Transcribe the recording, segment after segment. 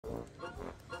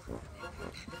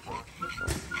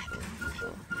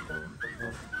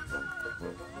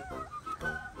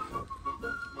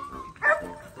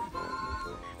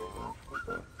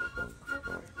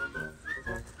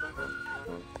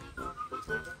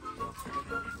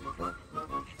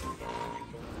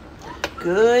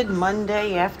Good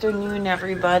Monday afternoon,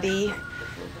 everybody.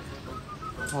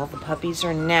 Well, the puppies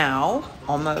are now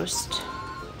almost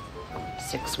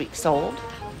 6 weeks old,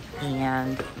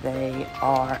 and they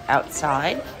are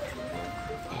outside,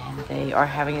 and they are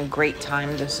having a great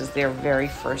time. This is their very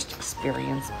first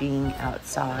experience being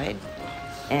outside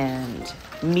and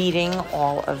meeting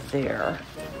all of their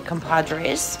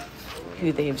compadres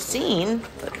who they've seen,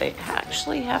 but they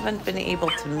actually haven't been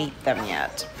able to meet them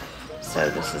yet. So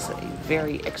this is a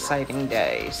very exciting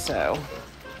day. So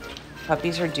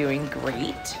puppies are doing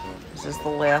great. This is the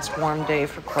last warm day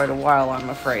for quite a while, I'm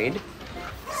afraid.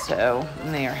 So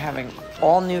they are having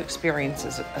all new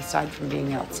experiences aside from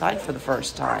being outside for the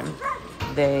first time.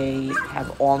 They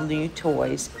have all new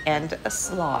toys and a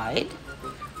slide,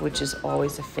 which is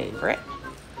always a favorite.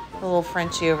 The little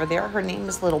Frenchie over there, her name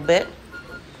is Little Bit.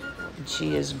 And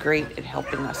she is great at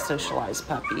helping us socialize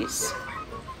puppies.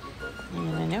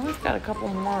 And I know we've got a couple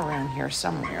more around here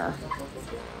somewhere.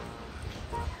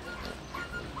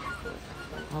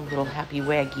 Oh, little happy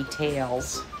waggy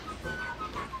tails.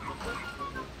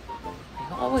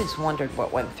 I always wondered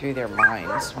what went through their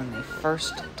minds when they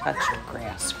first touched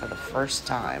grass for the first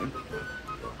time.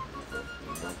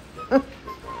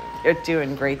 They're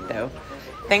doing great though.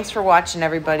 Thanks for watching,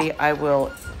 everybody. I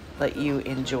will let you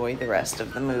enjoy the rest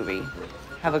of the movie.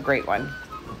 Have a great one.